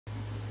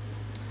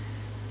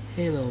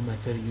Hello my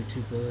fellow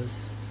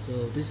YouTubers.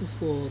 So this is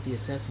for the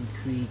Assassin's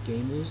Creed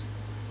gamers.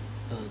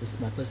 This is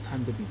my first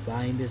time to be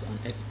buying this on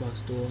Xbox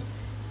Store,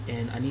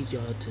 and I need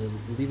y'all to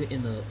leave it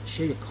in the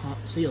share your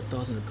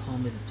thoughts in the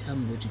comments and tell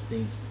me what you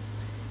think.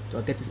 Do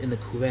I get this in the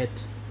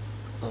correct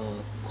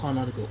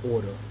chronological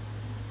order?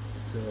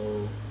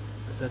 So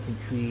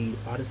Assassin's Creed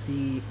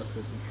Odyssey,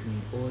 Assassin's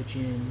Creed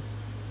Origin,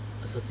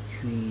 Assassin's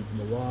Creed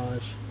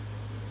Mirage,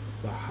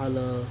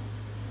 Valhalla,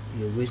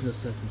 the original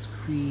Assassin's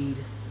Creed,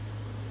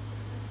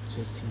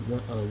 Assassin's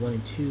Creed 1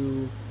 and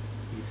 2,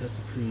 the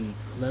Assassin's Creed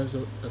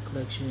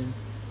Collection,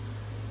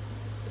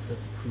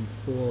 Assassin's Creed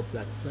 4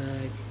 Black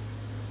Flag,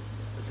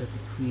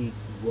 Assassin's Creed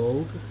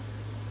Rogue,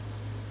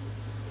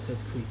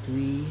 Assassin's Creed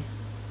 3,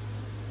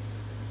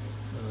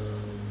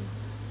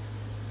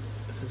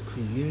 Assassin's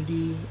Creed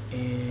Unity,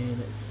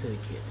 and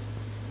Syndicate.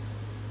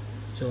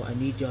 So I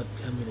need y'all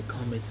to tell me in the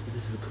comments if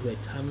this is the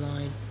correct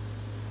timeline.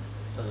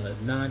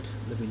 If not,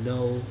 let me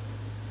know.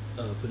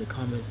 Put in the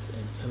comments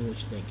and tell me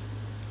what you think.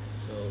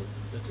 So,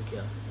 take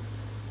care.